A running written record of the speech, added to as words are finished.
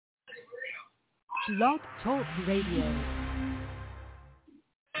Blog Talk Radio.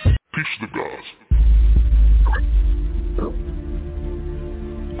 Peace to the gods.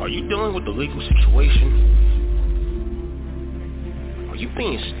 Are you dealing with a legal situation? Are you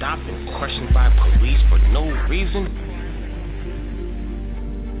being stopped and questioned by police for no reason?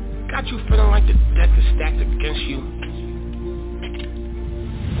 Got you feeling like the deck is stacked against you?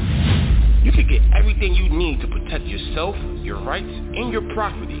 You can get everything you need to protect yourself, your rights, and your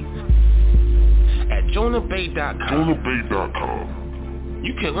property at jonahbay.com. jonahbay.com.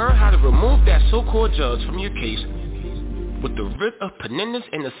 You can learn how to remove that so-called judge from your case with the writ of penitence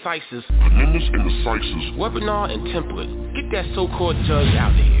and assises webinar and template. Get that so-called judge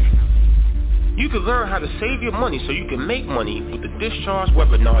out of here. You can learn how to save your money so you can make money with the Discharge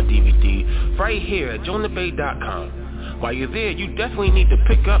Webinar DVD right here at jonahbay.com. While you're there, you definitely need to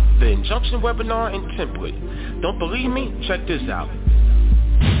pick up the injunction webinar and template. Don't believe me? Check this out.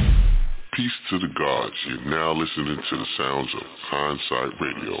 Peace to the gods. You're now listening to the sounds of Hindsight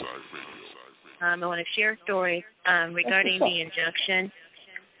Radio. I want to share a story regarding the injunction.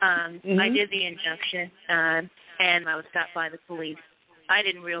 I did the injunction, and I was stopped by the police. I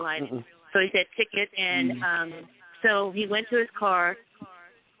didn't realize it. So he said ticket, and so he went to his car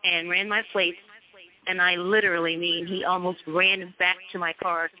and ran my plates, and I literally mean he almost ran back to my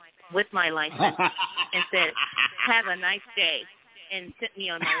car with my license and said, "Have a nice day," and sent me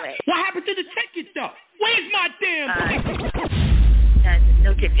on my way. What happened to the ticket, though? Where's my damn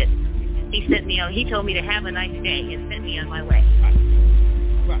no ticket. He sent me on. He told me to have a nice day and sent me on my way.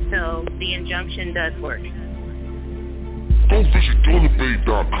 Right. So the injunction does work. Go visit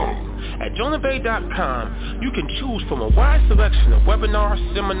jonahbay.com. At jonahbay.com, you can choose from a wide selection of webinars,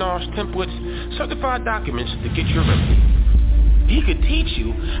 seminars, templates, certified documents to get your remedy. He could teach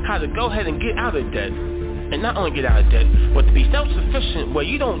you how to go ahead and get out of debt. And not only get out of debt, but to be self-sufficient where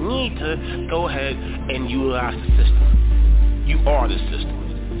you don't need to go ahead and utilize the system. You are the system.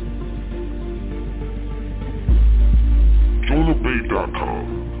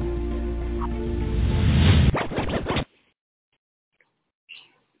 jonahbay.com.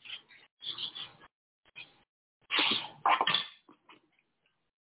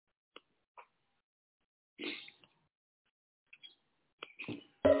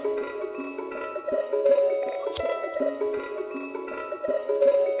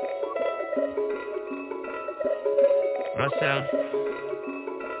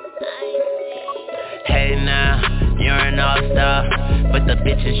 Hey now, you're an all-star, but the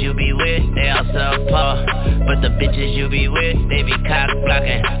bitches you be with, they all subpar. But the bitches you be with, they be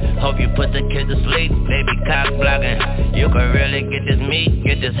cock-blocking. Hope you put the kids to sleep, they be cock-blocking. You could really get this meat,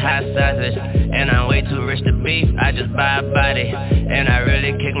 get this hot sausage. And I'm way too rich to beef, I just buy a body. And I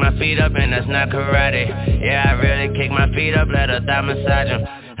really kick my feet up, and that's not karate. Yeah, I really kick my feet up, let a thigh massage them.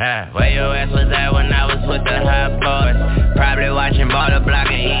 Where your ass was at when I was with the hot boys? Probably watching Baller Block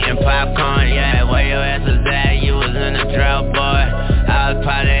and eating popcorn. Yeah, where your ass was at? You was in a drought, boy. I was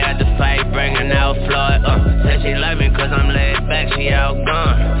probably at the fight bringing out Floyd. Said she loved me cause I'm laid back, she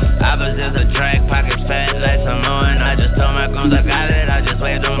outgone. Opposites a track, pockets fat like Samoan. I just told my goons I got it, I just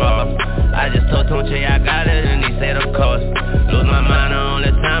waved them off. I just told Tunchi I got it and he said of course. Lose my mind the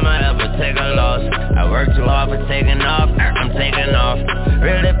only time I ever take a loss. I work too hard for taking off, I'm taking off.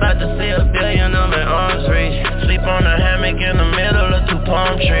 Really about to see $1 billion on my arms reach. Sleep on a hammock in the middle of 2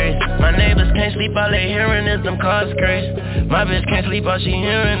 palm trees. My neighbors can't sleep, all they hearing is them car screams. My bitch can't sleep, all she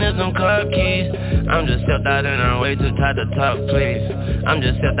hearing is them car keys. I'm just stepped out and I'm way too tired to talk, please. I'm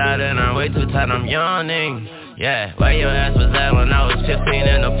just stepped out and I'm way too tired, I'm yawning. Yeah, where your ass was at when I was 15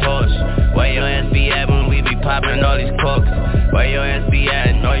 in a Porsche? Where your ass be at when we be popping all these corks? Where your ass be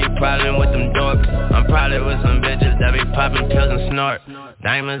at? Know you problem with them dorks. I'm probably with some bitches that be popping pills and snort.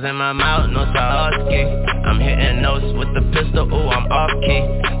 Diamonds in my mouth, no Swarovski. I'm hitting notes with the pistol, ooh, I'm off key.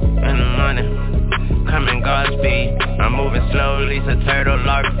 And the money, coming Godspeed. I'm moving slowly, it's a turtle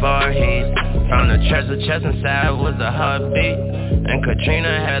lark Voorhees. From the treasure chest inside was a heartbeat. And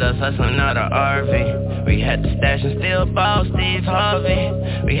Katrina had us hustling out of RV. We had to stash and still ball Steve Harvey.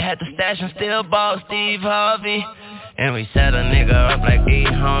 We had to stash and still ball Steve Harvey. And we set a nigga up like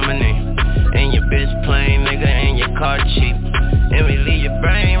eHarmony. And your bitch plain, nigga, and your car cheap. And we leave your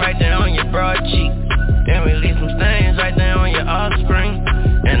brain right there on your broad cheek. And we leave some stains right there on your offspring.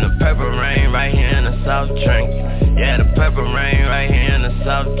 And the purple rain right here in the soft drink. Yeah, the purple rain right here in the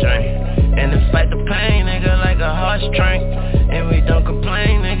soft drink. And it fight the pain, nigga, like a heartstring. And we don't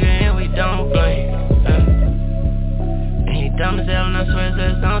complain, nigga, and we don't blame. And he dumb as hell and I swear it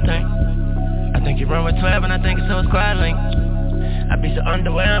says something. I think you run with 12 and I think it's so squad link. I be so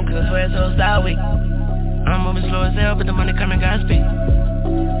underwhelmed cause I swear it's so style weak. I'm moving slow as hell but the money coming Godspeed.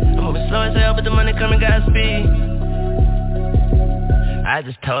 I'm moving slow as hell but but the money coming Godspeed. I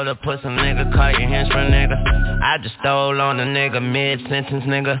just told her put some nigga, call your hands for nigga. I just stole on a nigga, mid-sentence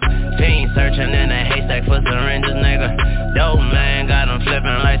nigga. Fiend searching in a haystack for syringes nigga. Dope man, got him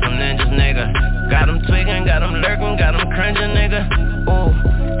flipping like some ninjas nigga. Got him tweaking, got him lurking, got him cringing nigga. Ooh,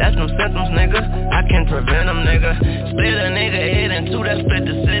 that's them symptoms nigga, I can prevent them nigga. Split a nigga head in two, that split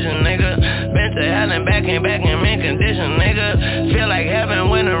decision nigga. Been to hell and back in mint condition nigga. Feel like heaven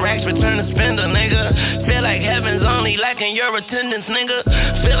when the racks return to spender nigga. Feel like heaven's only lacking your attendance nigga.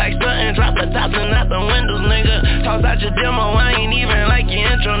 Feel like something drop the tops and not the windows nigga. Toss out your demo, I ain't even like your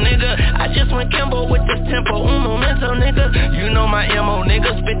intro nigga. I just went Kimbo with this tempo, un momento nigga. You know my MO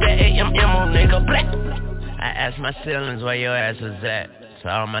nigga, spit that AMMO nigga, black. I asked my ceilings where your ass was at. So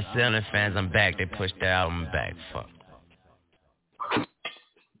all my ceiling fans, I'm back, they pushed the album back, fuck.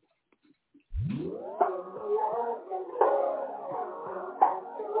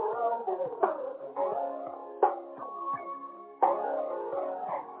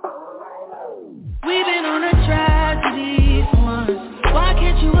 We've been on a tragedy for months. Why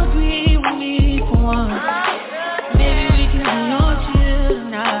can't you agree with me for once? Maybe we can be on chill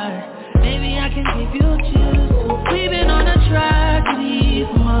tonight. Maybe I can give you chills. We've been on a tragedy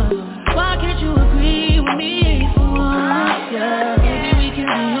for months. Why can't you agree with me for once? Yeah. Maybe we can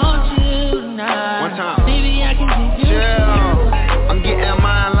be on chill tonight. One time. Maybe I can give you chills. I'm getting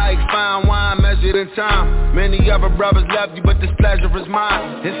mine like fine wine measured in time. Many other brothers love you, but this pleasure is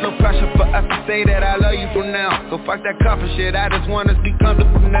mine. There's no pressure for us to say that I love you from now. So fuck that coffee shit, I just want us to be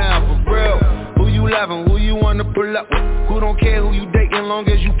comfortable now. For real, who you loving, who you wanna pull up with? Who don't care who you dating, long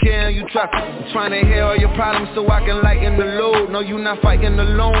as you care and you trust it. I'm trying to hear all your problems so I can lighten the load. No, you not fighting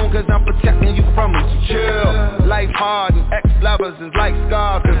alone, cause I'm protecting you from it. So chill, life hard and ex-lovers is like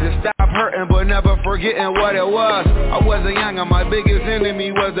scars. Cause it stopped hurting but never forgetting what it was. I wasn't young and my biggest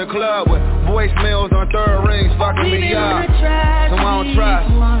enemy was the club with voicemails on third rings fucking me up. So I don't trust.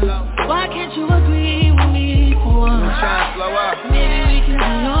 Why can't you agree with me for once? I'm trying to slow up. Maybe we can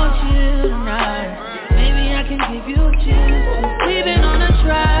be on chill tonight. Maybe I can give you chills. We've been on a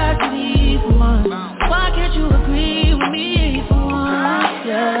tragedy for months. Why can't you agree with me for once?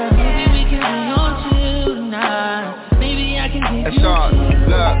 Yeah. Maybe we can be on chill tonight. Maybe I can give you chills.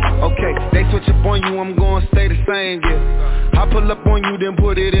 Look, okay, they switch up on you, I'm gonna stay the same, yeah. I pull up on you, then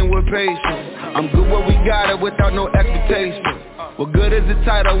put it in with patience. I'm good where we got it without no expectation. What good is the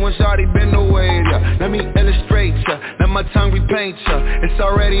title when shawty been away, yeah? Let me illustrate ya, let my tongue repaint ya. It's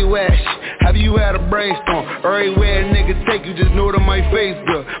already wet, have you had a brainstorm? Everywhere a nigga take you, just know that my face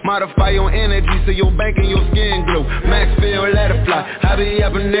good. Modify your energy so your bank and your skin glow. Max feel, let it fly, I be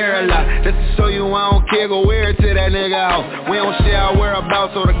up in there a lot. Just to show you I don't care, go wear it to that nigga house. We don't share our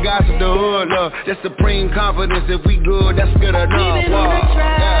whereabouts or the gossip, the hood love. That's supreme confidence, if we good, that's good enough. We've been on a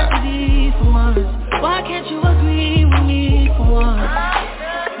tragedy for months. Why can't you agree with me for once?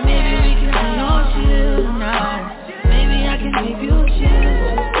 Maybe we can be on chill tonight. Maybe I can give you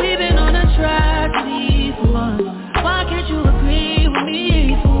chills. We've been on a tragedy for months. Why can't you agree with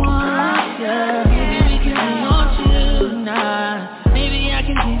me for once? Yeah. Maybe we can be on chill tonight. Maybe I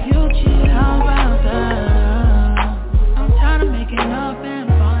can give you chills. How about that? I'm tired of making up and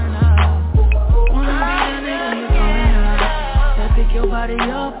falling out. Wanna be the nigga you're calling out. That pick your body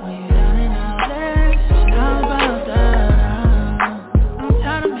up when you're down and out. How about that? I'm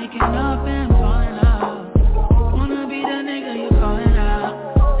tired of making up and falling out. Wanna be the nigga you're calling out.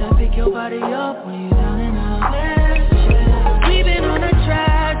 That pick your body up when you're down and out. We've been on a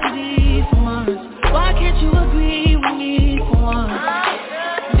tragedy for months. Why can't you agree with me for once?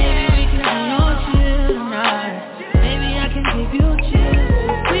 Maybe we can be on chill tonight. Maybe I can give you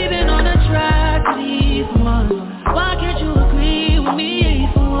chills. We've been on a tragedy for months. Why can't you agree with me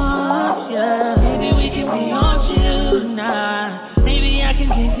for once? Yeah. Maybe we can be on chill tonight. Maybe I can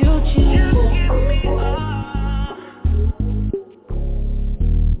give you chills.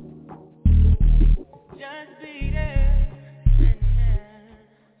 Just be there.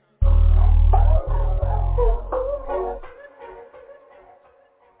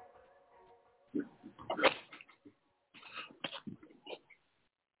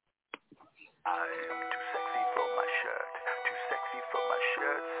 I am too sexy for my shirt. Too sexy for my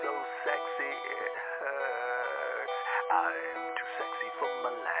shirt. So sexy it hurts. I am too sexy for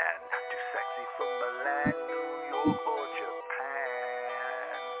Milan. Too sexy for Milan, New York or Japan.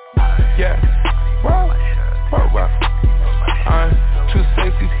 Yeah, well, I'm too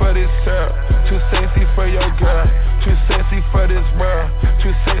sexy for this girl. Too sexy for your girl. Too sexy for this world.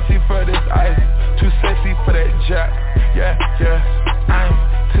 Too sexy for this ice. Too sexy for that jack. Yeah, I'm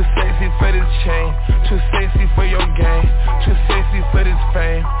too sexy for this chain. Too sexy for your game. Too sexy for this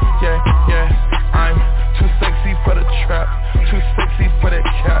fame. Yeah.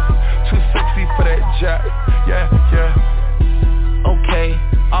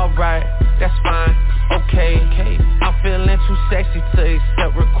 sexy to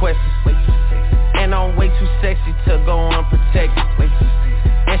accept requests. And I'm way too sexy to go unprotected.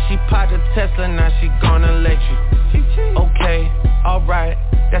 And she popped a Tesla, now she gone electric. Okay, alright,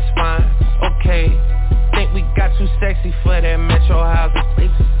 that's fine, okay. Think we got too sexy for that metro housing.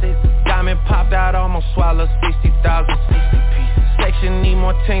 Diamond popped out, almost swallowed 60,000. Section need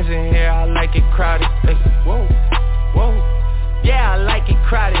more things in here, I like it crowded. Whoa, whoa, yeah, I like it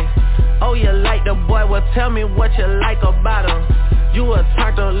crowded. Oh, you like the boy, well tell me what you like about him. You a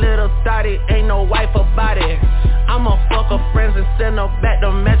turned a little thotty, ain't no wife about it. I'ma fuck her friends and send her back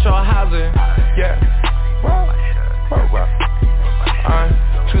to metro housing. Yeah, I'm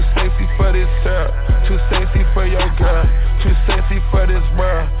too sexy for this girl, too sexy for your girl, too sexy for this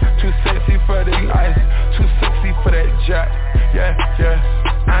world, too sexy for this ice, too sexy for that jack. Yeah,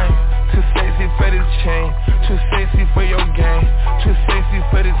 I'm too sexy for this chain, too sexy for your game, too sexy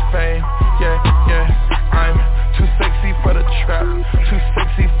for this fame. Yeah, I'm too sexy for the trap, too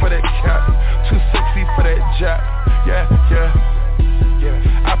sexy for that cap, too sexy for that jack. Yeah.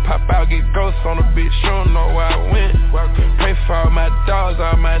 I pop out, get ghosts on a bitch, you don't know where I went. Pray for all my dogs,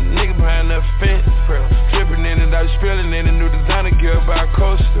 all my niggas behind the fence. Drippin' in it, I was spilling in a new designer gear by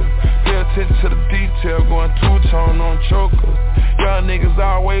Coaster. Pay attention to the detail, going two-tone on chokers. Young niggas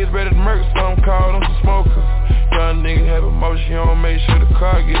always ready to murk, some call them smokers. Young niggas have emotion, you don't make sure the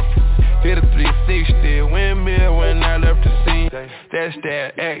car gets hit a 360, windmill when I left the scene. That's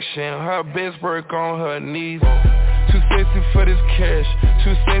that action, her best work on her knees. Too sexy for this cash,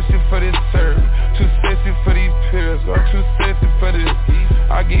 too sexy for this serve, too sexy for these pills, I'm too sexy for this.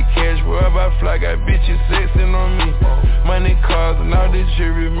 I get cash wherever I fly, got bitches sexing on me. Money, cars, and all this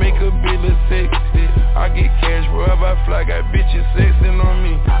jewelry make a bitch look sexy. I get cash wherever I fly, got bitches sexing on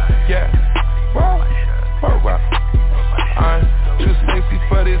me. Yeah, I'm too sexy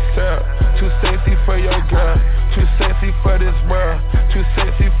for this girl, too sexy for your girl, too sexy for this world, too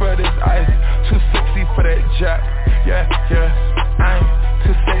sexy for this ice, too sexy for that jack. Yeah, I'm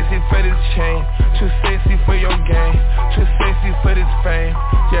too sexy for this chain, too sexy for your game, too sexy for this fame.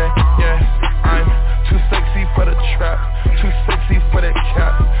 Yeah, I'm too sexy for the trap, too sexy for that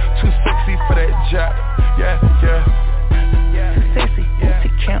cap, too sexy for that jack. Yeah. Too sexy to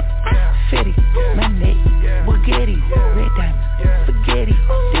count, fitty, my neck, Bugatti, red diamonds, spaghetti,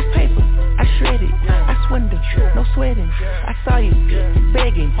 this paper, I shred it, I swindle, no sweating, I saw you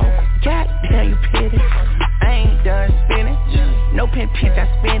begging, God damn you petty, I ain't done spinning, no pins I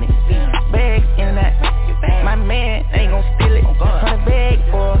spin it, bags in that, my man ain't gon' steal it, 100 bag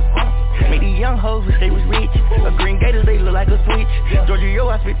for made these young hoes wish they was rich, a green gator they look like a switch, Georgia yo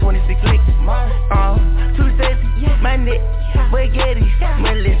I spit 26 licks, too sexy, my neck, spaghetti,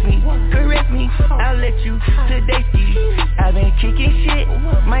 molest me, caress me, I'll let you today see, I've been kicking shit,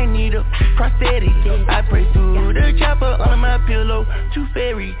 might need a prosthetic, I pray through the chopper on my pillow, too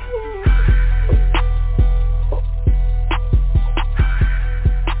fairy.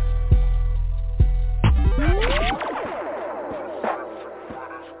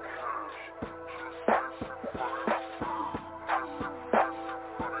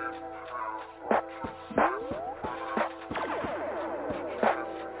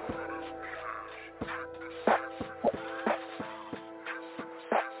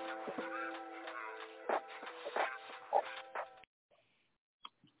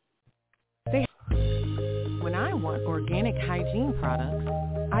 When I want organic hygiene products,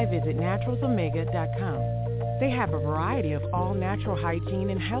 I visit naturalsomega.com. They have a variety of all-natural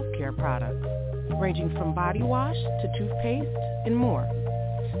hygiene and healthcare products, ranging from body wash to toothpaste and more.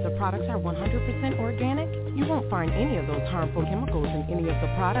 The products are 100% organic. You won't find any of those harmful chemicals in any of the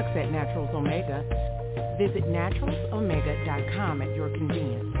products at Naturals Omega. Visit naturalsomega.com at your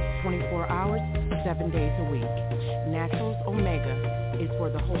convenience, 24 hours, 7 days a week. Naturals Omega is for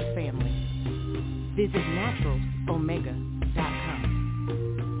the whole family. Visit naturalsomega.com.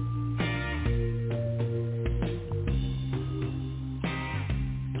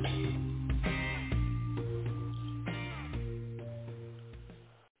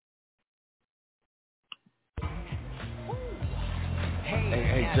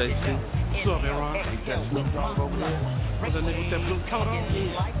 Hey, JC. What's up, Aaron? Ain't that Snoop Dogg over there? What's that nigga with that blue coat on?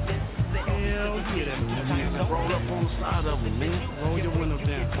 Hell yeah, that nigga. Roll up on the side of him, man. Roll your window down.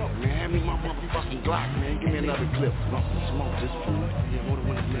 Man, hand me my motherfucking Glock, man. Give me another clip. Smoke this fool. Yeah, roll the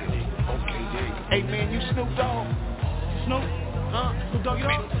window down. Okay, there you go. Hey, man, you Snoop Dogg? Snoop? Huh? Snoop Dogg, you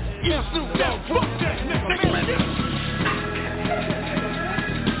know? Yeah, Snoop Dogg. Fuck that nigga, man.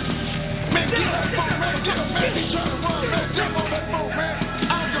 Man, get up, phone, man. Get up, man. He's trying to run, man. Jump on that phone, man.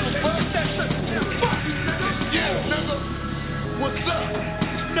 I don't give a fuck. That shit. Fuck you, nigga. Yeah, nigga. What's up?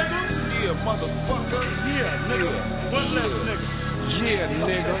 Nigga? Yeah, motherfucker. Yeah, nigga. One less nigga.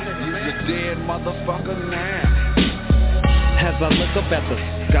 nigga. You's a dead motherfucker now. As I look up at the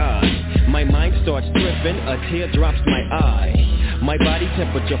sky, my mind starts tripping, a tear drops my eye. My body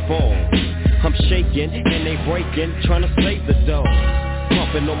temperature falls. I'm shaking and they breaking, trying to save the dough.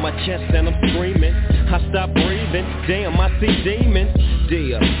 Pumping on my chest and I'm screaming. I stop breathing, damn, I see demons.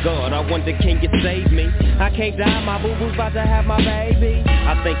 Dear God, I wonder can you save me? I can't die, my boo-boo's about to have my baby.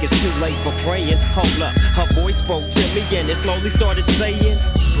 I think it's too late for praying. Hold up, her voice spoke to me and it slowly started saying,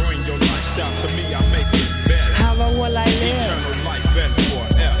 bring your lifestyle to me, I'll make it better. How long will I live? Eternal life better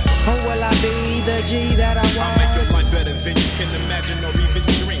forever. Or will I be the G that I want? I'll make your life better than you can imagine or even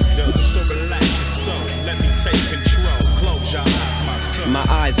dream of. So relax your soul, let me take control. Close your eyes, my son. My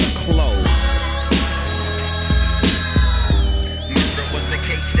eyes are closed. Murder was the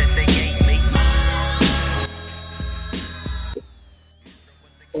case that they gave me.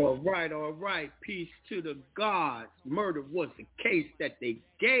 All right. Peace to the gods. Murder was the case that they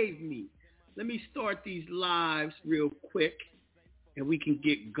gave me. Let me start these lives real quick and we can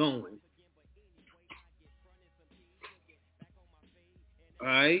get going. All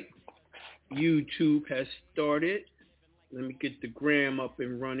right. YouTube has started. Let me get the gram up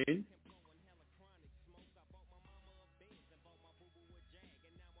and running.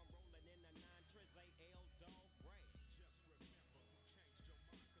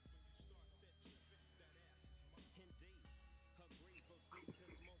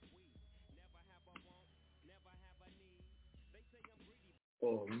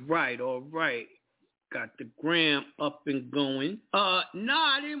 All right. Got the gram up and going. I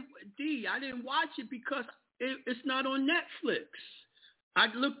didn't watch it because it's not on Netflix. I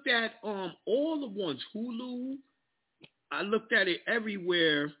looked at all the ones, Hulu. I looked at it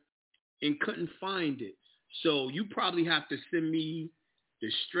everywhere and couldn't find it. So you probably have to send me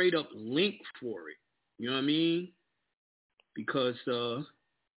the straight up link for it. You know what I mean? Because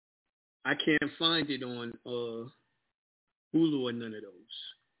I can't find it on Hulu or none of those.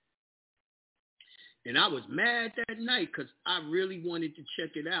 And I was mad that night because I really wanted to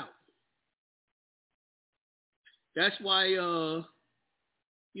check it out. That's why, I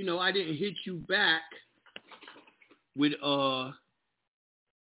didn't hit you back with to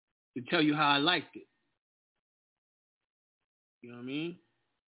tell you how I liked it. You know what I mean?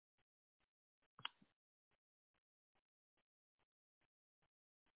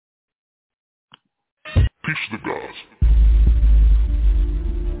 Peace to the gods.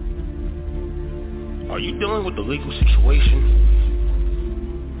 Are you dealing with a legal situation?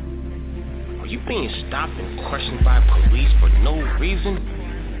 Are you being stopped and questioned by police for no reason?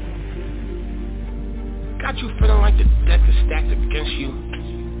 Got you feeling like the deck is stacked against you?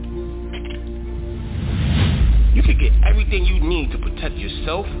 You can get everything you need to protect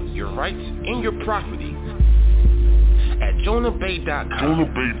yourself, your rights, and your property at jonahbay.com.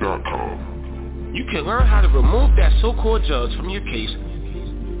 jonahbay.com. You can learn how to remove that so-called judge from your case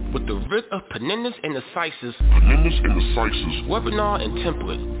with the writ of Penendence and Decisis webinar and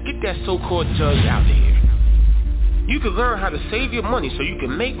template. Get that so-called judge out of here. You can learn how to save your money so you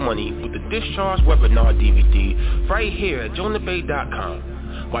can make money with the Discharge Webinar DVD right here at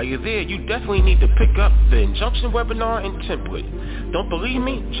jonahbay.com. While you're there, you definitely need to pick up the Injunction Webinar and template. Don't believe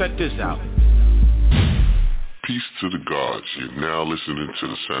me? Check this out. Peace to the gods. You're now listening to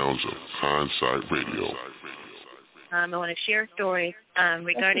the sounds of Hindsight Radio. I want to share a story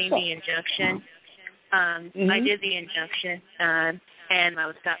regarding the injunction. I did the injunction, and I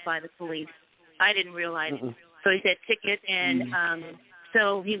was stopped by the police. I didn't realize it. So he said ticket, and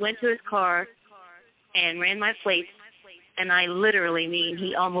so he went to his car and ran my plates, and I literally mean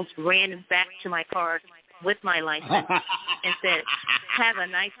he almost ran back to my car with my license and said, have a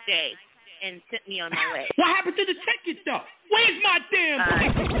nice day, and sent me on my way. What happened to the ticket, though? Where's my damn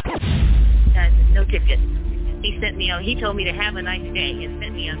ticket? No ticket. He sent me on. He told me to have a nice day and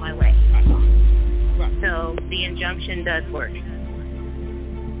sent me on my way. So the injunction does work.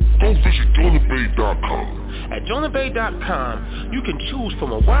 Go visit jonahbay.com. At jonahbay.com, you can choose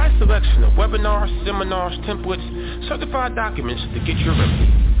from a wide selection of webinars, seminars, templates, certified documents to get your remedy.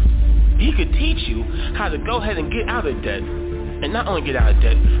 He could teach you how to go ahead and get out of debt. And not only get out of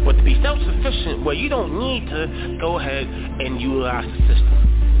debt, but to be self-sufficient where you don't need to go ahead and utilize the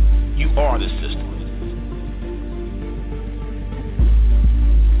system. You are the system.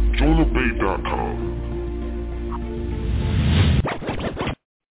 jonahbay.com.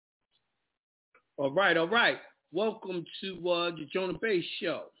 All right. Welcome to the Jonah Bay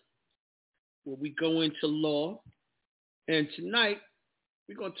Show, where we go into law. And tonight,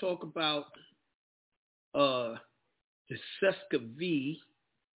 we're going to talk about the Seska V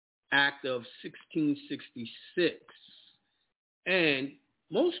Act of 1666. And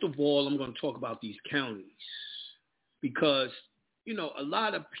most of all, I'm going to talk about these counties because, a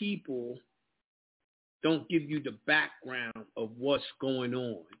lot of people don't give you the background of what's going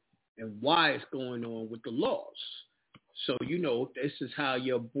on and why it's going on with the laws. So, this is how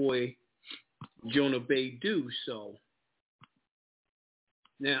your boy Jonah Bay do. So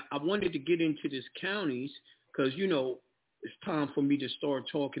now I wanted to get into these counties because, it's time for me to start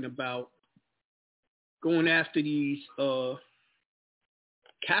talking about going after these CAFR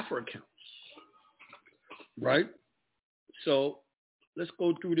accounts, right? So let's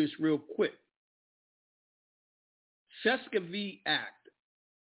go through this real quick. Sesquive Act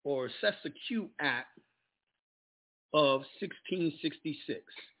or Sesquive Act of 1666.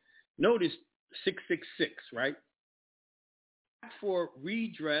 Notice 666, right? For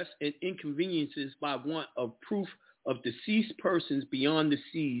redress and inconveniences by want of proof of deceased persons beyond the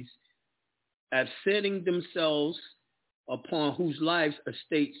seas as setting themselves upon whose lives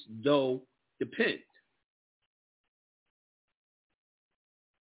estates do depend.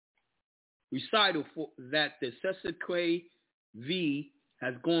 Recital for that the Sesquive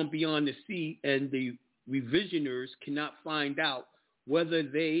has gone beyond the sea and the revisioners cannot find out whether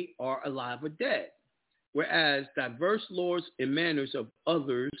they are alive or dead, whereas diverse laws and manners of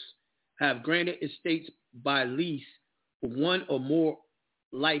others have granted estates by lease for one or more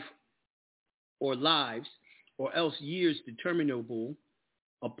life or lives, or else years determinable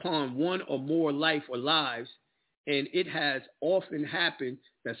upon one or more life or lives, and it has often happened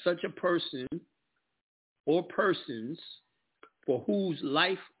that such a person or persons for whose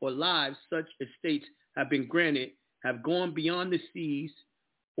life or lives such estates have been granted have gone beyond the seas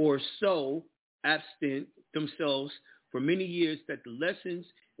or so absent themselves for many years that the lessons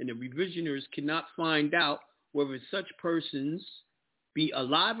and the revisioners cannot find out whether such persons be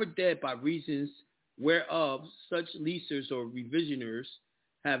alive or dead by reasons whereof such leasers or revisioners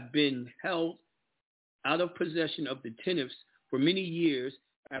have been held out of possession of the tenants for many years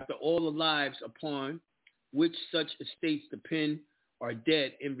after all the lives upon which such estates depend are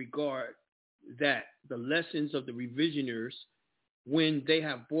dead, in regard that the lessons of the revisioners, when they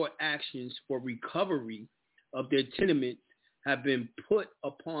have brought actions for recovery of their tenement, have been put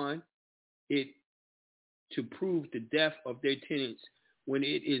upon it to prove the death of their tenants when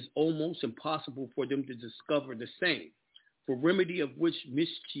it is almost impossible for them to discover the same, for remedy of which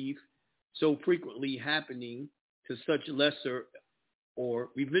mischief so frequently happening to such lesser or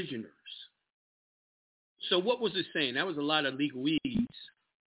revisioners. So what was it saying? That was a lot of legalese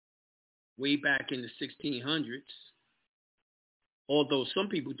way back in the 1600s, although some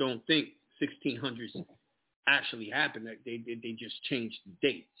people don't think 1600s actually happened. They just changed the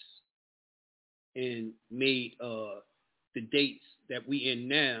dates and made the dates that we in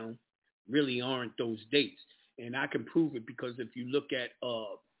now really aren't those dates. And I can prove it because if you look at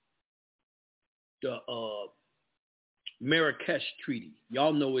the Marrakesh Treaty,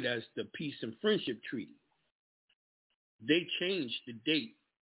 y'all know it as the Peace and Friendship Treaty. They changed the date.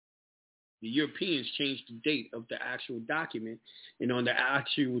 The Europeans changed the date of the actual document, and on the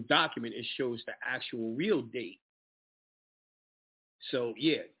actual document, it shows the actual real date. So,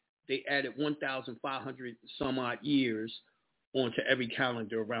 yeah, they added 1,500 some odd years onto every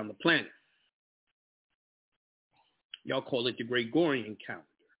calendar around the planet. Y'all call it the Gregorian calendar,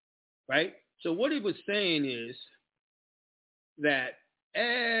 right? So what it was saying is that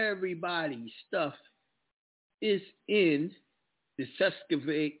everybody's stuff is in the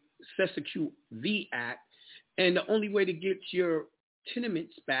Sesquive Act, and the only way to get your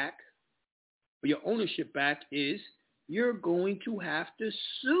tenements back or your ownership back is you're going to have to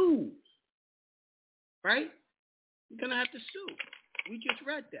sue, right? You're going to have to sue. We just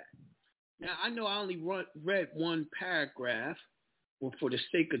read that. Now, I know I only read one paragraph, but for the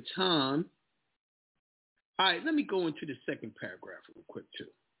sake of time, all right, let me go into the second paragraph real quick, too.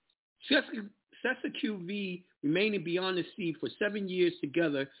 Sesquive remaining beyond the sea for 7 years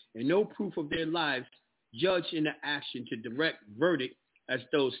together and no proof of their lives, judged in the action to direct verdict as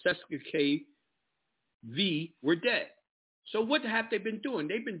though Sesquive were dead. So what have they been doing?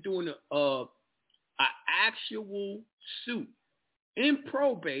 They've been doing an actual suit in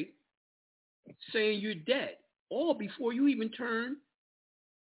probate saying you're dead, all before you even turn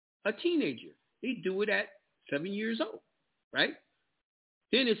a teenager. They do it at 7 years old, right?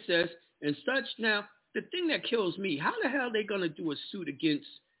 Then it says, and such. Now, the thing that kills me, how the hell are they going to do a suit against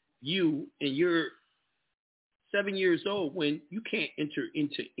you and you're 7 years old when you can't enter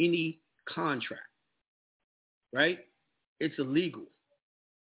into any contract, right? It's illegal.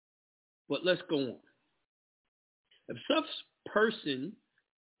 But let's go on. If such person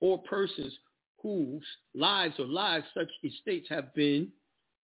or persons whose lives or lives such estates have been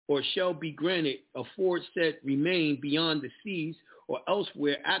or shall be granted aforesaid remain beyond the seas or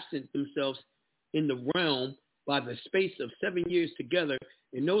elsewhere absent themselves in the realm by the space of 7 years together,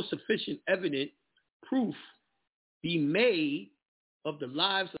 and no sufficient evident proof be made of the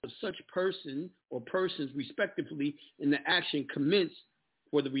lives of such person or persons respectively in the action commenced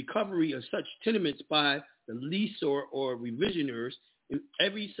for the recovery of such tenements by the leaseor or revisioners, in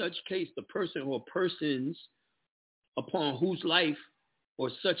every such case the person or persons upon whose life or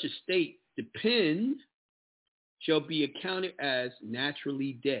such estate depend shall be accounted as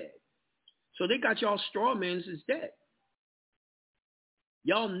naturally dead. So they got y'all straw mans as dead.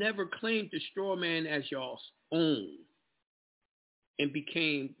 Y'all never claimed the straw man as y'all's own and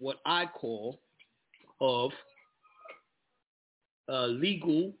became what I call of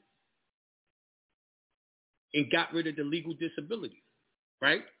legal and got rid of the legal disability,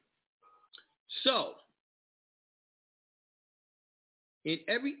 right? So, in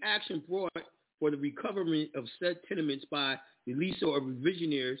every action brought for the recovery of said tenements by the leaseor or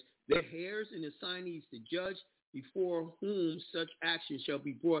revisionaries, their heirs and assignees, the judge before whom such action shall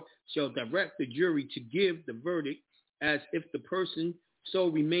be brought shall direct the jury to give the verdict as if the person so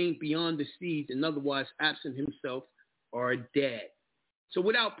remained beyond the seas and otherwise absent himself or dead. So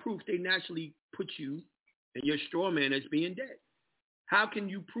without proof, they naturally put you and your straw man as being dead. How can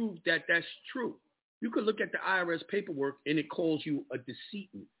you prove that that's true? You could look at the IRS paperwork and it calls you a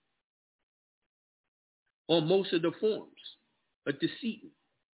deceitant on most of the forms, a deceitant,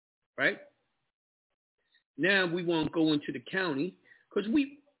 right? Now we won't go into the county because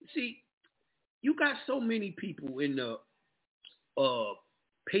we see you got so many people in the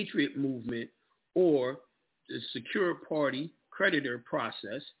patriot movement or the secure party creditor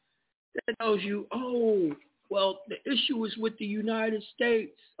process that tells you, oh, well, the issue is with the United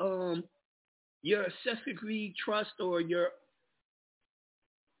States. Your secretary trust or your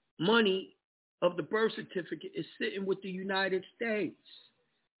money of the birth certificate is sitting with the United States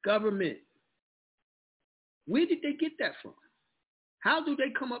government. Where did they get that from? How do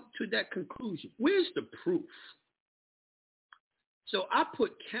they come up to that conclusion? Where's the proof? So I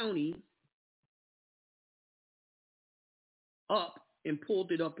put county up and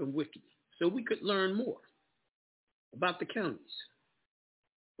pulled it up in Wiki so we could learn more about the counties,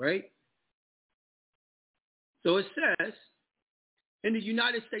 right? So it says, in the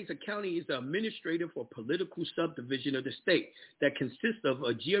United States, a county is an administrative or political subdivision of the state that consists of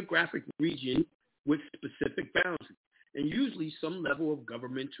a geographic region with specific boundaries and usually some level of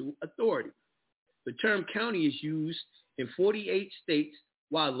governmental authority. The term county is used in 48 states,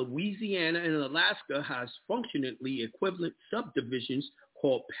 while Louisiana and Alaska has functionally equivalent subdivisions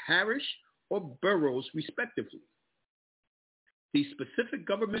called parish or boroughs, respectively. The specific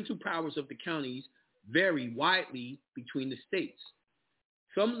governmental powers of the counties vary widely between the states.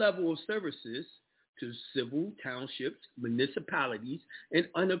 Some level of services to civil townships, municipalities, and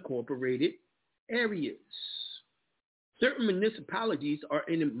unincorporated areas. Certain municipalities are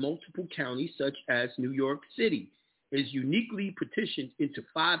in multiple counties, such as New York City is uniquely partitioned into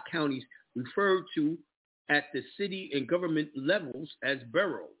 5 counties referred to at the city and government levels as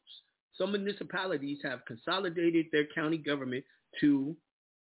boroughs. Some municipalities have consolidated their county government to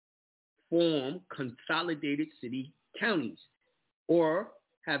form consolidated city counties or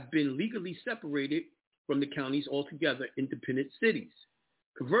have been legally separated from the counties altogether, independent cities.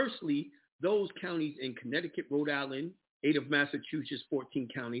 Conversely, those counties in Connecticut, Rhode Island, 8 of Massachusetts, 14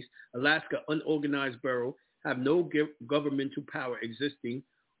 counties, Alaska, unorganized borough, have no governmental power, existing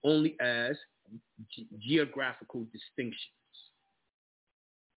only as geographical distinctions.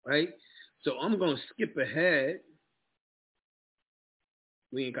 Right? So I'm going to skip ahead.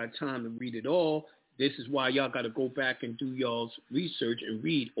 We ain't got time to read it all. This is why y'all got to go back and do y'all's research and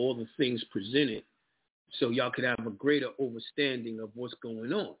read all the things presented so y'all could have a greater understanding of what's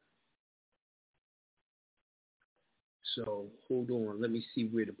going on. So hold on. Let me see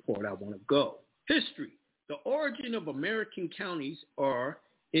where the part I want to go. History. The origin of American counties are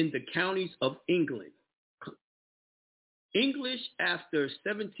in the counties of England. English, after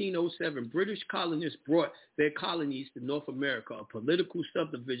 1707, British colonists brought their colonies to North America, a political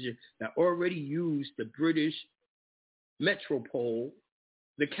subdivision that already used the British metropole,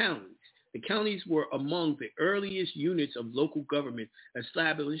 the counties. The counties were among the earliest units of local government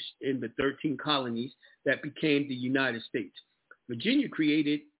established in the 13 colonies that became the United States. Virginia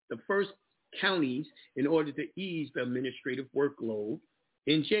created the first counties in order to ease the administrative workload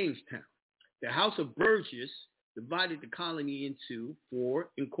in Jamestown. The House of Burgess divided the colony into 4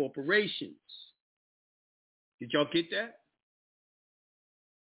 incorporations. Did y'all get that?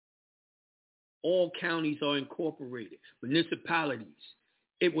 All counties are incorporated. Municipalities.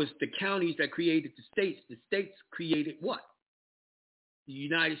 it was the counties that created the states. The states created what? The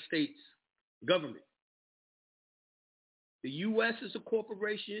United States government. The U.S. is a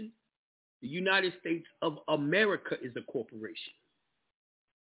corporation. The United States of America is a corporation.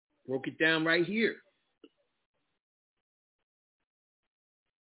 Broke it down right here.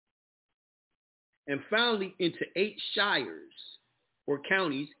 And finally into 8 shires or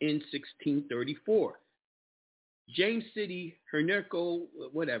counties in 1634. James City, Henrico,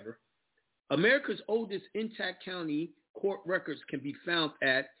 whatever. America's oldest intact county court records can be found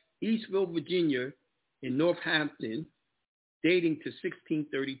at Eastville, Virginia, in Northampton, dating to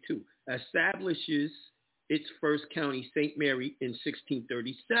 1632. Establishes its first county, St. Mary, in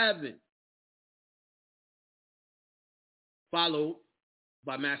 1637. Followed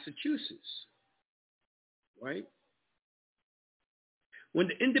by Massachusetts, right? When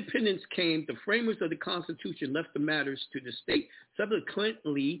the independence came, the framers of the Constitution left the matters to the state.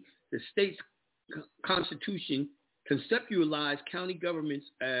 Subsequently, the state's Constitution conceptualized county governments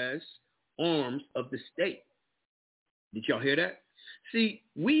as arms of the state. Did y'all hear that? See,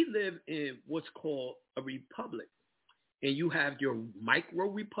 we live in what's called a republic, and you have your micro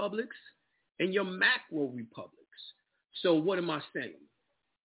republics and your macro republics. So what am I saying?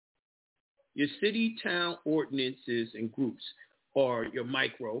 Your city, town ordinances and groups are your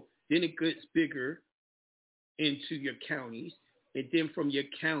micro. Then it gets bigger into your counties. And then from your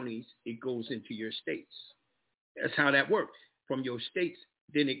counties, it goes into your states. That's how that works. From your states,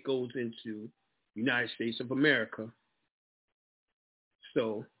 then it goes into United States of America.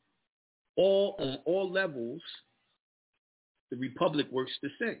 So on all levels, the republic works the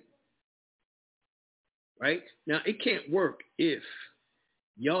same. Right? Now, it can't work if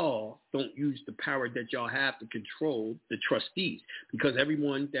y'all don't use the power that y'all have to control the trustees, because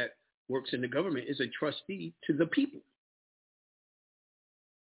everyone that works in the government is a trustee to the people.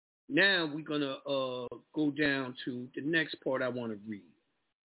 Now we're going to go down to the next part I want to read.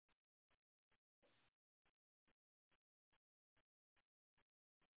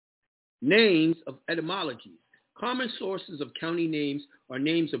 Names of etymology. Common sources of county names are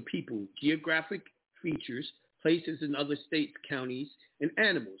names of people, geographic features, places in other states, counties, and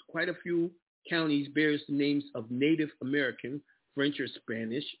animals. Quite a few counties bears the names of Native American, French, or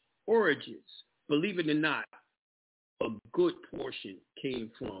Spanish origins. Believe it or not, a good portion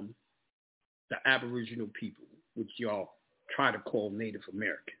came from the Aboriginal people, which y'all try to call Native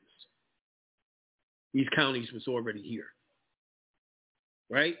Americans. These counties was already here,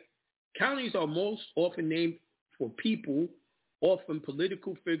 right? Counties are most often named for people, often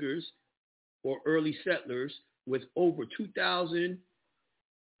political figures or early settlers, with over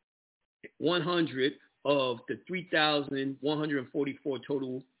 2,100 of the 3,144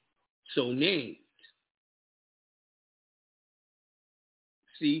 total so named.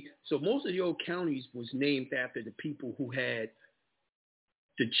 See, so most of your counties was named after the people who had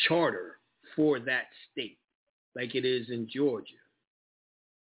the charter for that state, like it is in Georgia,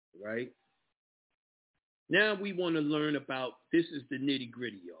 right? Now we want to learn about, this is the nitty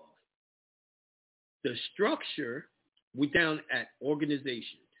gritty, y'all. The structure, we're down at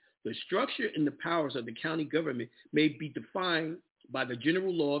organization. The structure and the powers of the county government may be defined by the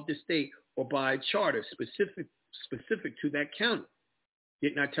general law of the state or by a charter specific to that county.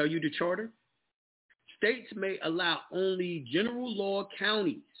 Didn't I tell you the charter? States may allow only general law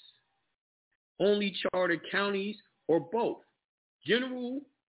counties, only charter counties, or both. Generally,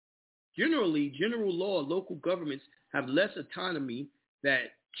 general law local governments have less autonomy than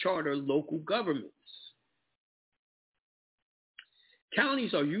charter local governments.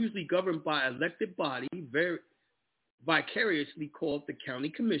 Counties are usually governed by an elected body, vicariously called the county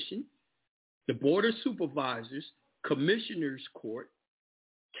commission, the board of supervisors, commissioners court,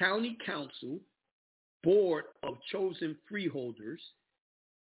 county council, board of chosen freeholders,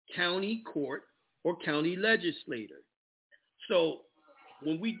 county court, or county legislator. So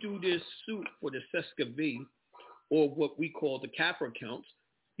when we do this suit for the Sesquive, or what we call the CAFRA counts,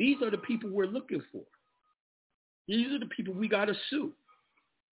 these are the people we're looking for. These are the people we got to sue.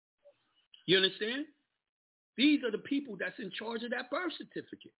 You understand? These are the people that's in charge of that birth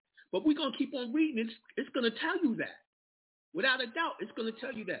certificate. But we're going to keep on reading. It's going to tell you that. Without a doubt, it's going to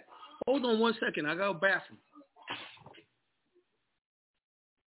tell you that. Hold on one second. I got a bathroom.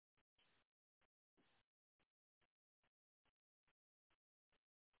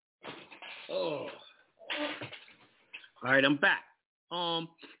 Oh. All right, I'm back.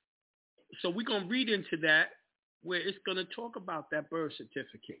 So we're going to read into that where it's going to talk about that birth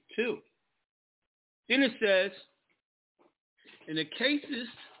certificate too. Then it says, in the cases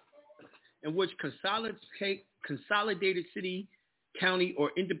in which consolidated city county,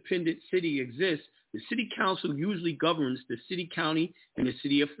 or independent city exists, the city council usually governs the city, county, and the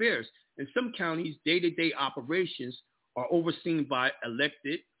city affairs. In some counties, day-to-day operations are overseen by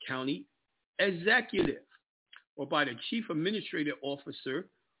elected county executive or by the chief administrative officer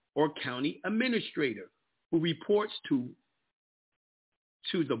or county administrator, who reports to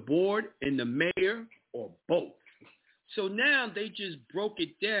the board and the mayor or both. So now they just broke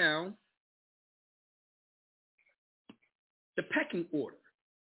it down, the pecking order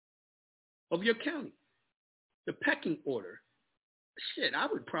of your county. The pecking order. Shit, I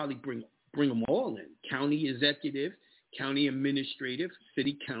would probably bring them all in. County executive, county administrative,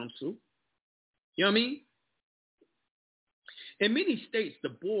 city council. You know what I mean? In many states, the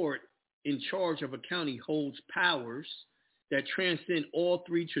board in charge of a county holds powers that transcend all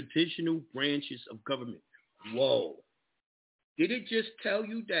three traditional branches of government. Whoa. Did it just tell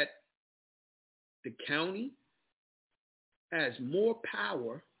you that the county has more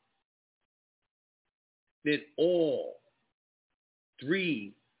power than all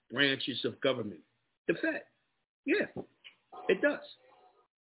three branches of government? The Fed. Yeah, it does.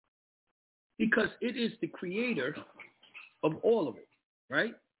 Because it is the creator of all of it,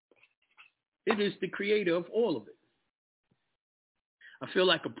 right? It is the creator of all of it. I feel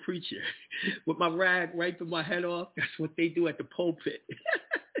like a preacher with my rag wiping my head off. That's what they do at the pulpit.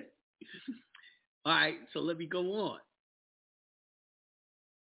 All right, so let me go on.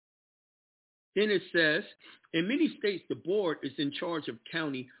 Then it says, in many states, the board is in charge of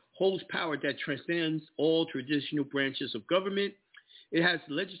county, holds power that transcends all traditional branches of government. It has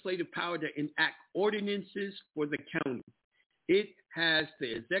legislative power to enact ordinances for the county. It has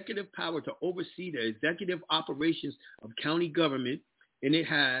the executive power to oversee the executive operations of county government, and it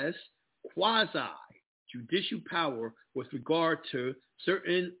has quasi-judicial power with regard to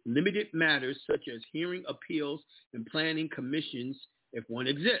certain limited matters such as hearing appeals and planning commissions if one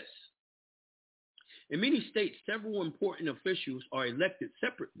exists. In many states, several important officials are elected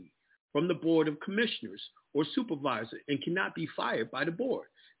separately from the Board of Commissioners or Supervisor and cannot be fired by the board.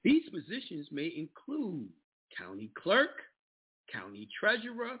 These positions may include county clerk, county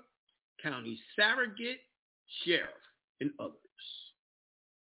treasurer, county surrogate, sheriff, and others.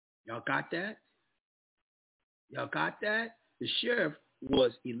 Y'all got that? Y'all got that? The sheriff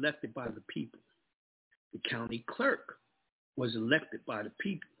was elected by the people. The county clerk was elected by the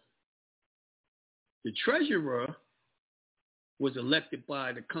people. The treasurer was elected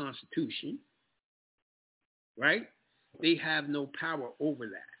by the Constitution, right? They have no power over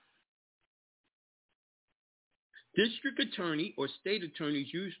that. District attorney or state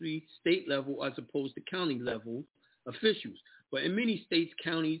attorneys, usually state level as opposed to county level officials. But in many states,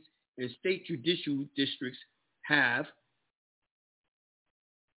 counties, and state judicial districts have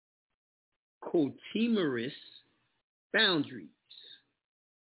coterminous boundaries.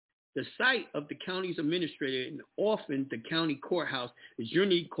 The site of the county's administrator and often the county courthouse is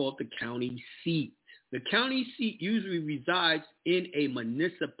generally called the county seat. The county seat usually resides in a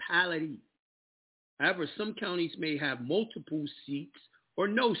municipality. However, some counties may have multiple seats or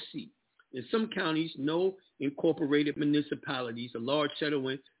no seat. In some counties, no incorporated municipalities, a large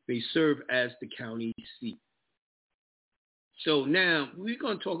settlement may serve as the county seat. So now we're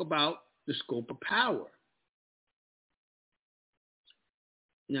going to talk about the scope of power.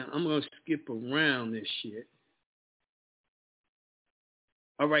 Now, I'm going to skip around this shit.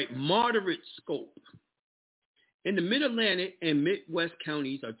 All right, moderate scope. In the Mid-Atlantic and Midwest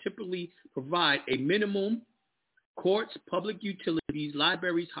counties are typically provide a minimum courts, public utilities,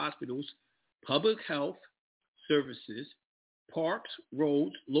 libraries, hospitals, public health services, parks,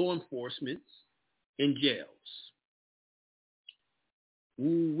 roads, law enforcement, and jails.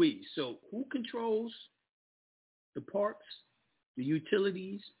 Ooh-wee. So who controls the parks, the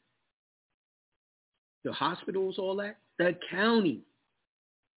utilities, the hospitals, all that? The county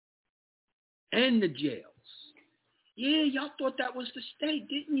and the jails. Yeah, y'all thought that was the state,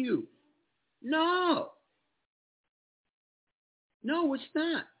 didn't you? No. No, it's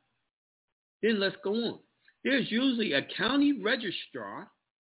not. Then let's go on. There's usually a county registrar,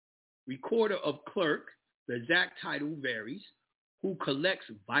 recorder of clerk, the exact title varies, who collects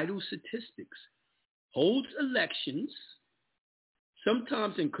vital statistics, holds elections,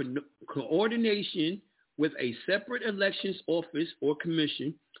 sometimes in coordination with a separate elections office or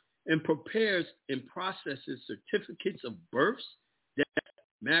commission, and prepares and processes certificates of births, deaths,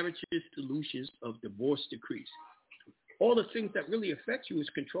 marriages, dissolutions of divorce decrees. All the things that really affect you is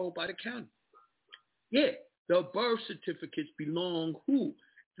controlled by the county. Yeah, the birth certificates belong who?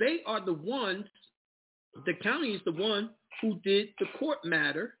 They are the ones, the county is the one who did the court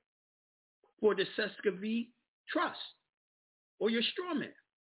matter for the Sescovy Trust. or your straw man,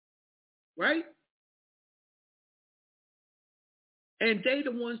 right? And they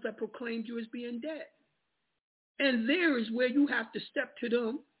the ones that proclaimed you as being dead. And there is where you have to step to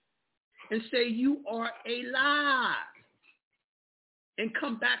them and say you are alive and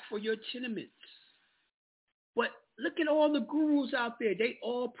come back for your tenements. But look at all the gurus out there. They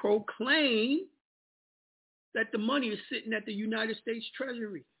all proclaim that the money is sitting at the United States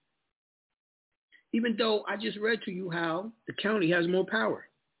Treasury. Even though I just read to you how the county has more power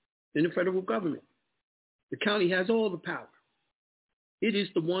than the federal government. The county has all the power. It is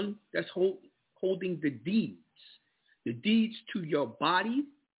the one that's holding the deeds. The deeds to your body,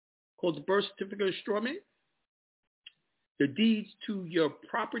 called the birth certificate of straw man. The deeds to your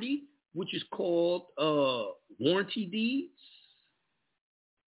property, which is called warranty deeds.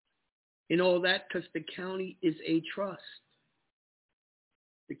 And all that because the county is a trust.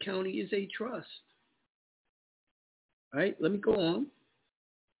 The county is a trust. All right, let me go on.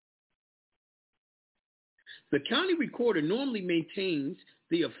 The county recorder normally maintains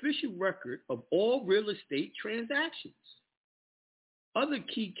the official record of all real estate transactions. Other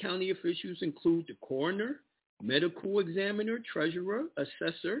key county officials include the coroner, medical examiner, treasurer,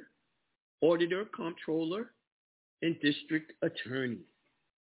 assessor, auditor, comptroller, and district attorney.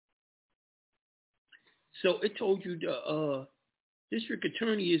 So it told you the district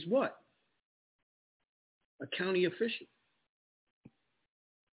attorney is what? A county official.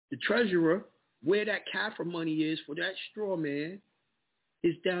 The treasurer, where that CAFRA money is for that straw man,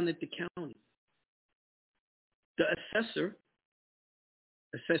 is down at the county. The assessor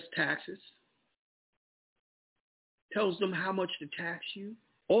assess taxes, tells them how much to tax you.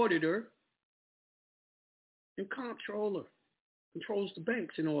 Auditor and comptroller controls the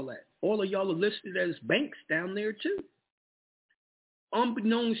banks and all that. All of y'all are listed as banks down there too.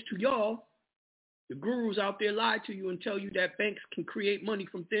 Unbeknownst to y'all, the gurus out there lie to you and tell you that banks can create money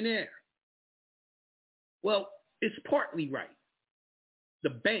from thin air. Well, it's partly right.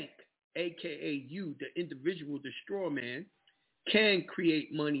 The bank, aka you, the individual, the straw man, can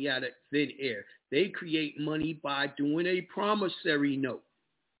create money out of thin air. They create money by doing a promissory note.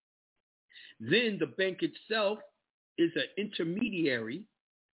 Then the bank itself is an intermediary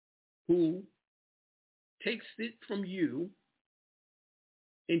who takes it from you,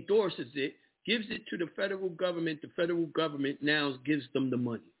 endorses it, gives it to the federal government. The federal government now gives them the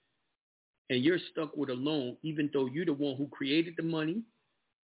money. And you're stuck with a loan, even though you're the one who created the money,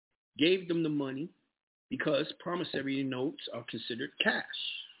 gave them the money, because promissory notes are considered cash.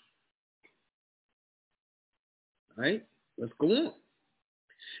 All right, let's go on.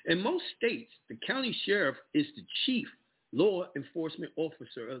 In most states, the county sheriff is the chief law enforcement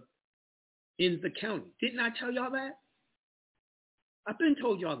officer in the county. Didn't I tell y'all that? I've been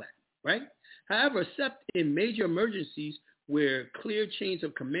told y'all that, right? However, except in major emergencies where clear chains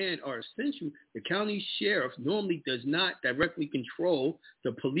of command are essential, the county sheriff normally does not directly control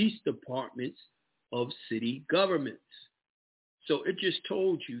the police departments of city governments. So it just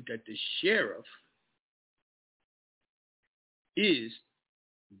told you that the sheriff is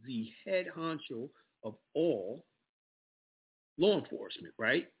the head honcho of all law enforcement,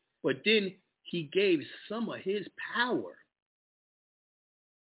 right? But then he gave some of his power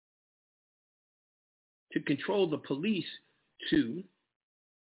to control the police to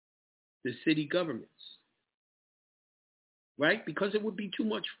the city governments, right? Because it would be too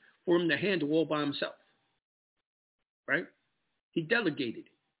much for him to handle all by himself, right? He delegated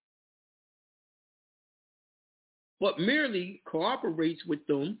it. But merely cooperates with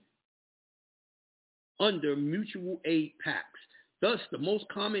them under mutual aid pacts. Thus, the most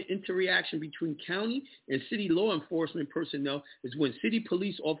common interaction between county and city law enforcement personnel is when city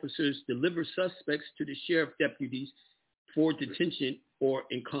police officers deliver suspects to the sheriff deputies for detention or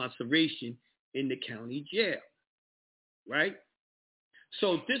incarceration in the county jail, right?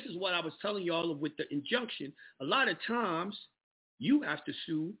 So this is what I was telling y'all with the injunction. A lot of times you have to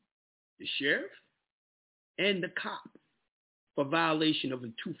sue the sheriff and the cop for violation of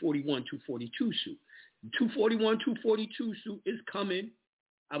the 241, 242 suit. The 241, 242 suit is coming.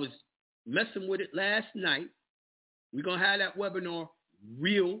 I was messing with it last night. We're going to have that webinar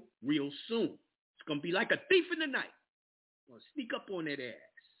real soon. It's going to be like a thief in the night. I'm going to sneak up on that ass.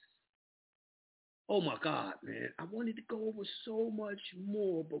 Oh my God, man. I wanted to go over so much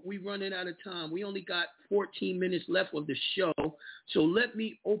more, but we're running out of time. We only got 14 minutes left of the show. So let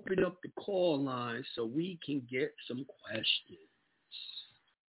me open up the call line so we can get some questions.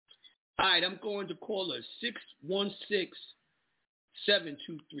 All right, I'm going to caller 616-723.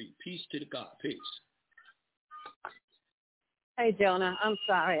 Peace to the God. Peace. Hey, Jonah. I'm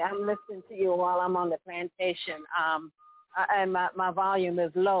sorry. I'm listening to you while I'm on the plantation. and my volume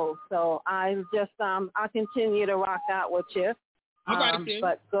is low. So I just I'll continue to rock out with you. All right,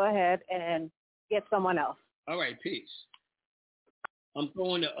 but go ahead and get someone else. All right, peace. I'm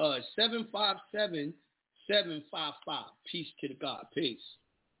going to 757-755. Peace to the God. Peace.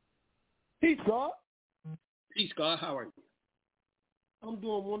 Peace, God. Peace, God. How are you? I'm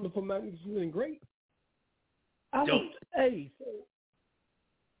doing wonderful, magnificent, and great. So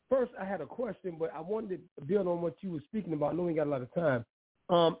first I had a question, but I wanted to build on what you were speaking about. I know we got a lot of time.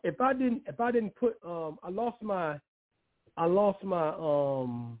 If I didn't put I lost my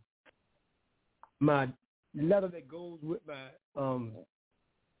my letter that goes with my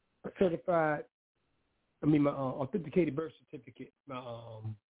my authenticated birth certificate.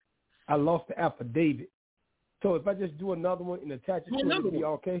 I lost the affidavit. So if I just do another one and attach it to it, it'll be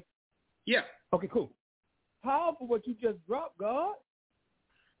okay? Yeah. Okay, cool. Powerful what you just dropped, God.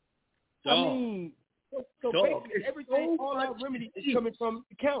 I mean, so basically everything, all our remedy is coming from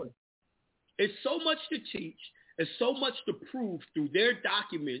the county. It's so much to teach. It's so much to prove through their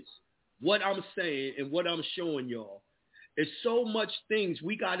documents what I'm saying and what I'm showing y'all. It's so much things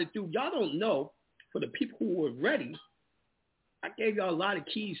we got to do. Y'all don't know, for the people who were ready, I gave y'all a lot of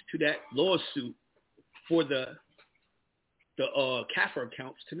keys to that lawsuit for the CAFR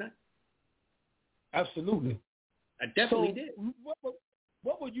accounts tonight. Absolutely. I definitely did.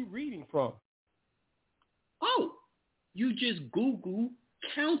 What were you reading from? Oh, you just Google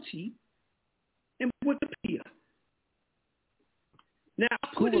county in Wikipedia. Now, I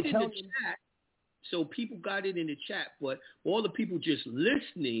put it in the chat so people got it in the chat, but all the people just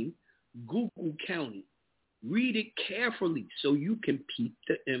listening, Google county. Read it carefully so you can peep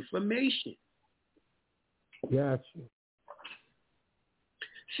the information. Gotcha.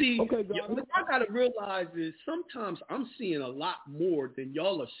 See, what I got to realize is sometimes I'm seeing a lot more than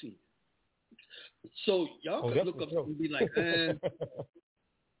y'all are seeing. So y'all can look up and be like,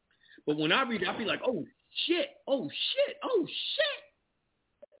 But when I read it, I'll be like, oh, shit.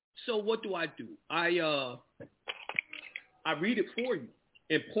 So what do? I read it for you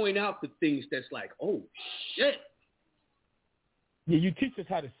and point out the things that's like, oh, shit. Yeah, you teach us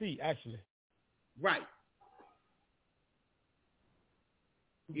how to see, actually. Right.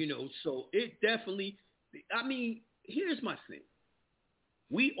 So it definitely, here's my thing.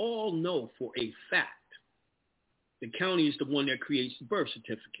 We all know for a fact the county is the one that creates the birth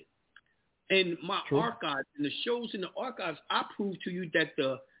certificate. In my archives, in the shows in the archives, I prove to you that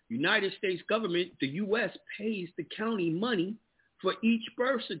the United States government, the U.S., pays the county money for each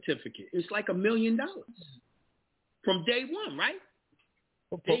birth certificate. It's like $1 million from day one, right?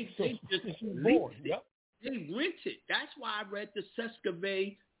 They just leased it. They rent it. That's why I read the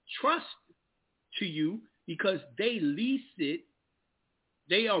Sescovay Trust to you, because they lease it.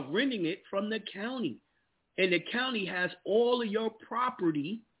 They are renting it from the county. And the county has all of your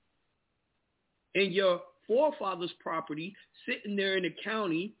property and your forefathers' property sitting there in the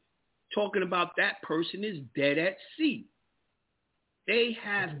county talking about that person is dead at sea. They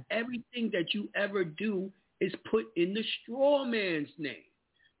have everything that you ever do is put in the straw man's name.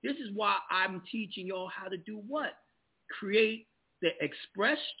 This is why I'm teaching y'all how to do what? Create the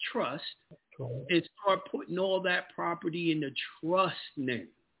express trust and start putting all that property in the trust name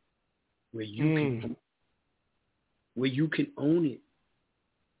where you can own it.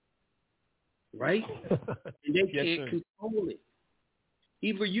 Right? And they can't control it.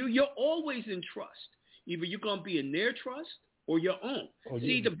 Either you're always in trust. Either you're going to be in their trust or your own.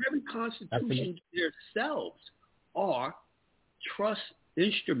 See, the very constitutions themselves are trust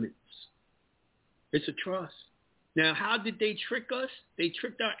instruments. It's a trust. Now, how did they trick us? They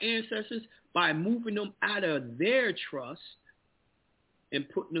tricked our ancestors by moving them out of their trust and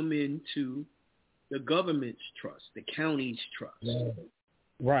putting them into the government's trust, the county's trust.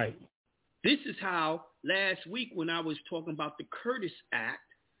 Right. This is how last week when I was talking about the Curtis Act,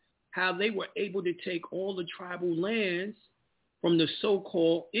 how they were able to take all the tribal lands from the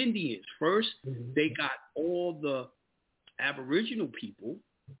so-called Indians. First, they got all the Aboriginal people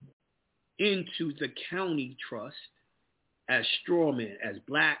into the county trust as strawmen, as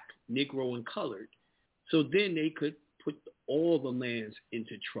black, Negro, and colored. So then they could put all the lands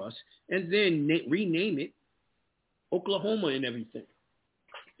into trust and then rename it Oklahoma and everything.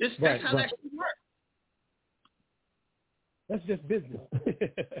 That's how that should work. That's just business.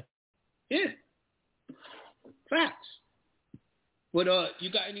 Yeah. Facts. But you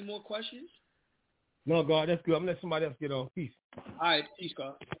got any more questions? No, God, that's good. I'm going to let somebody else get on. Peace. All right, peace,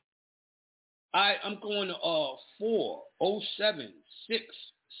 God. All right, I'm going to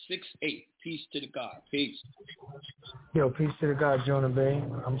 407-668. Peace to the God. Peace. Yo, peace to the God, Jonah Bay.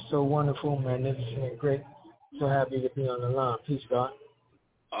 I'm so wonderful, magnificent, and great. So happy to be on the line. Peace, God.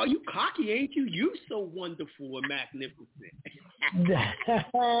 Oh, you cocky, ain't you? You so wonderful and magnificent.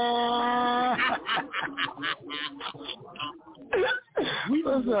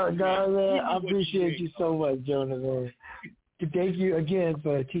 What's up, guys, man? I appreciate you so much, Jonah, man. Thank you again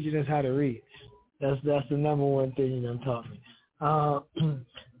for teaching us how to read. That's the number one thing I'm talking.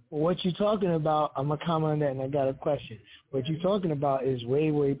 What you're talking about, I'm going to comment on that, and I got a question. What you're talking about is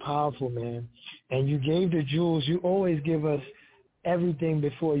way, way powerful, man. And you gave the jewels. You always give us everything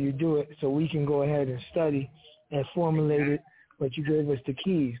before you do it so we can go ahead and study and formulate it, but you gave us the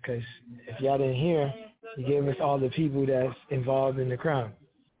keys because if y'all didn't hear, you gave us all the people that's involved in the crime.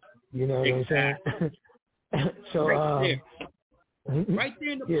 You know what I'm saying? So, right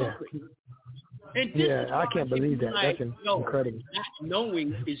there in the public. And this is I can't believe that. That's incredible. Not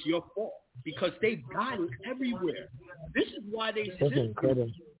knowing is your fault because they got it everywhere. This is why they That's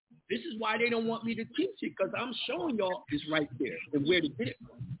incredible. This is why they don't want me to teach it because I'm showing y'all it's right there and where to get it.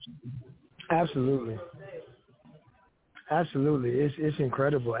 Absolutely. Absolutely. It's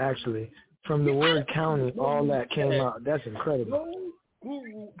incredible, actually. From the word counting, all that came out. That's incredible. No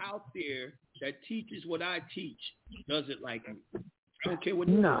guru out there that teaches what I teach does it like me. I don't care what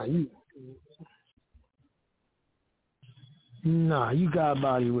you got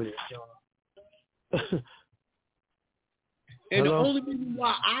body with it, Jonah. And the only reason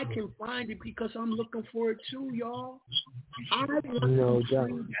why I can find it because I'm looking for it too, y'all. I want to bring that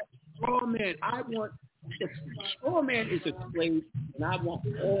straw man. The straw man is a slave, and I want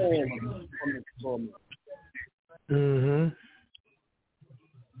all from the straw man.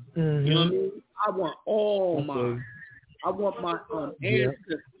 You know what I mean? I want all mine. I want my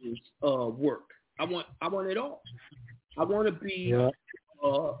ancestors' work. I want it all. I want to be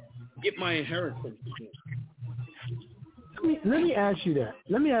get my inheritance again. Let me ask you that.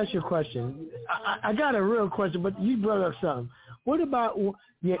 Let me ask you a question. I got a real question, but you brought up something. What about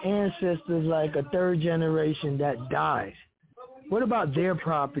your ancestors, like a third generation that died? What about their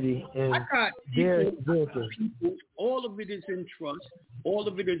property and their thing? All of it is in trust. All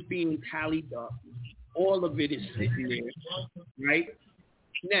of it is being tallied up. All of it is sitting there, right?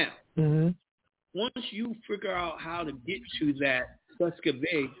 Now, once you figure out how to get to that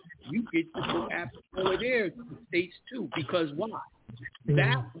Susquehanna, you get to go after all of theirs, the states too, because why?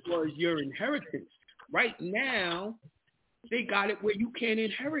 That was your inheritance. Right now, they got it where you can't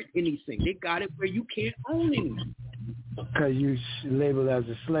inherit anything. They got it where you can't own anything. Because you labeled as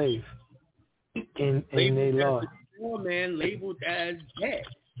a slave in their law. Poor man labeled as dead.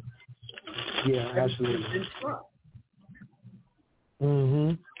 Yeah, absolutely.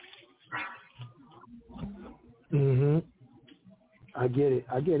 I get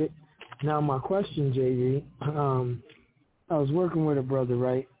it. Now my question, JD, I was working with a brother,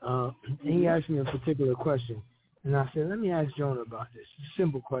 right? And he asked me a particular question. And I said, let me ask Jonah about this.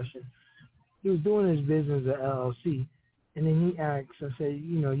 Simple question. He was doing his business at LLC. And then he asked, I said,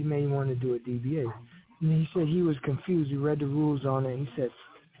 you may want to do a DBA. And he said he was confused. He read the rules on it. He said,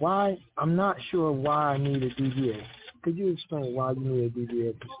 why? I'm not sure why I need a DBA. Could you explain why you need a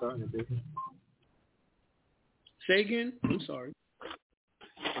DBA for starting a business? Say again? I'm sorry.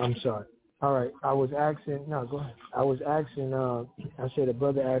 All right. I was asking, no, go ahead. I was asking, I said a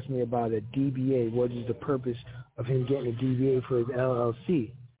brother asked me about a DBA. What is the purpose of him getting a DBA for his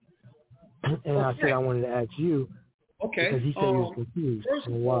LLC? And I said I wanted to ask you. Okay. Because he said he was confused.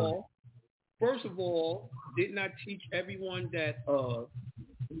 First of all, didn't I teach everyone that the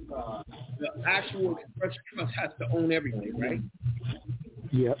actual express trust has to own everything, right?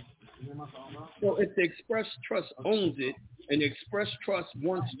 Yep. So if the express trust owns it, and the express trust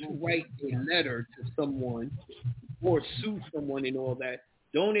wants to write a letter to someone or sue someone and all that,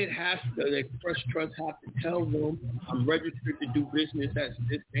 don't it have to, the express trust have to tell them I'm registered to do business as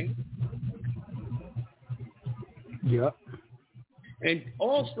this thing? Yep. And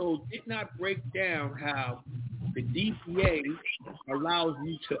also did not break down how the DPA allows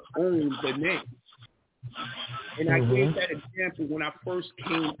you to own the name. And I gave that example when I first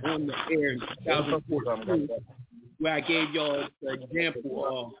came on the air in 2014, where I gave y'all the example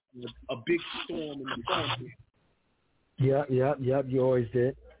of a big storm in the front. Yep. You always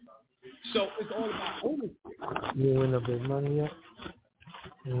did. So it's all about ownership. You win no big money yet?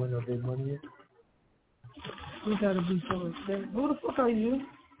 You gotta be so upset. Who the fuck are you?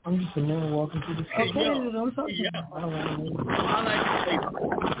 I'm just a man walking through the street.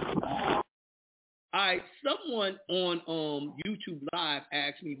 All right, someone on YouTube Live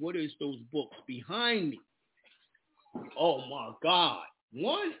asked me, what is those books behind me? Oh, my God.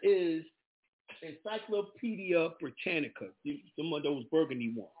 One is Encyclopedia Britannica, some of those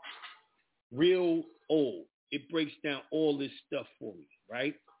burgundy ones. Real old. it breaks down all this stuff for me,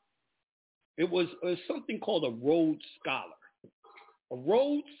 right? It was something called a Rhodes Scholar. A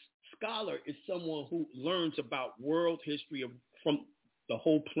Rhodes Scholar is someone who learns about world history from the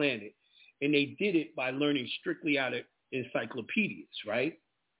whole planet, and they did it by learning strictly out of encyclopedias, right?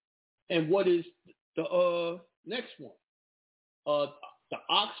 And what is the next one? The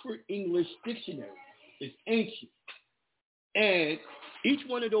Oxford English Dictionary is ancient. And each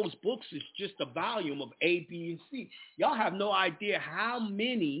one of those books is just a volume of A, B, and C. Y'all have no idea how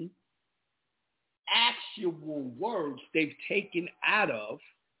many actual words they've taken out of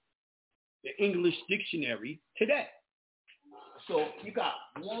the English dictionary today. So you got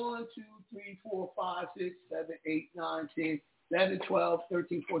 1, 2, 3, 4, 5, 6, 7, 8, 9, 10, 11, 12,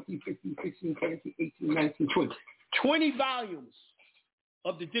 13, 14, 15, 16, 17, 18, 19, 20. 20 volumes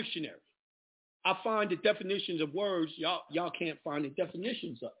of the dictionary. I find the definitions of words, y'all can't find the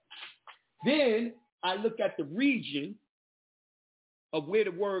definitions of. Then I look at the region of where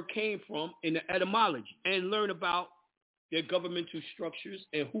the word came from in the etymology and learn about their governmental structures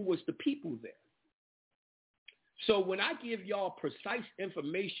and who was the people there. So when I give y'all precise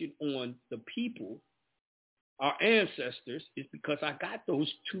information on the people, our ancestors, it's because I got those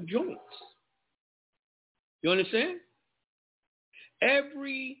 2 joints. You understand?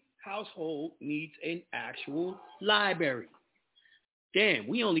 Every household needs an actual library. Damn,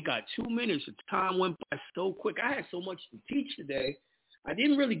 we only got 2 minutes. The time went by so quick. I had so much to teach today. I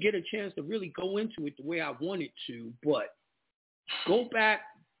didn't really get a chance to really go into it the way I wanted to, but go back,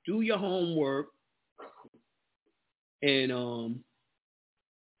 do your homework, and it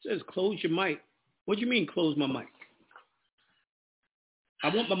says close your mic. What do you mean close my mic?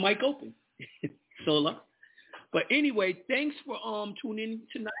 I want my mic open. Sola. But anyway, thanks for tuning in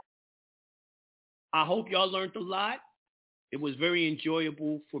tonight. I hope y'all learned a lot. It was very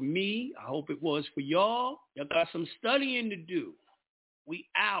enjoyable for me. I hope it was for y'all. Y'all got some studying to do. We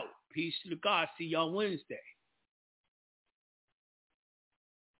out. Peace to the God. See y'all Wednesday.